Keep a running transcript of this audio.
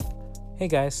Hey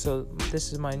guys, so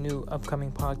this is my new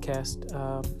upcoming podcast,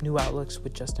 New Outlooks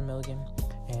with Justin Milligan,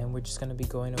 and we're just going to be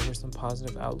going over some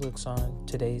positive outlooks on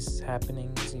today's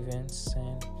happenings, events,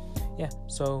 and yeah,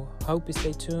 so hope you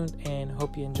stay tuned and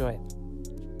hope you enjoy it.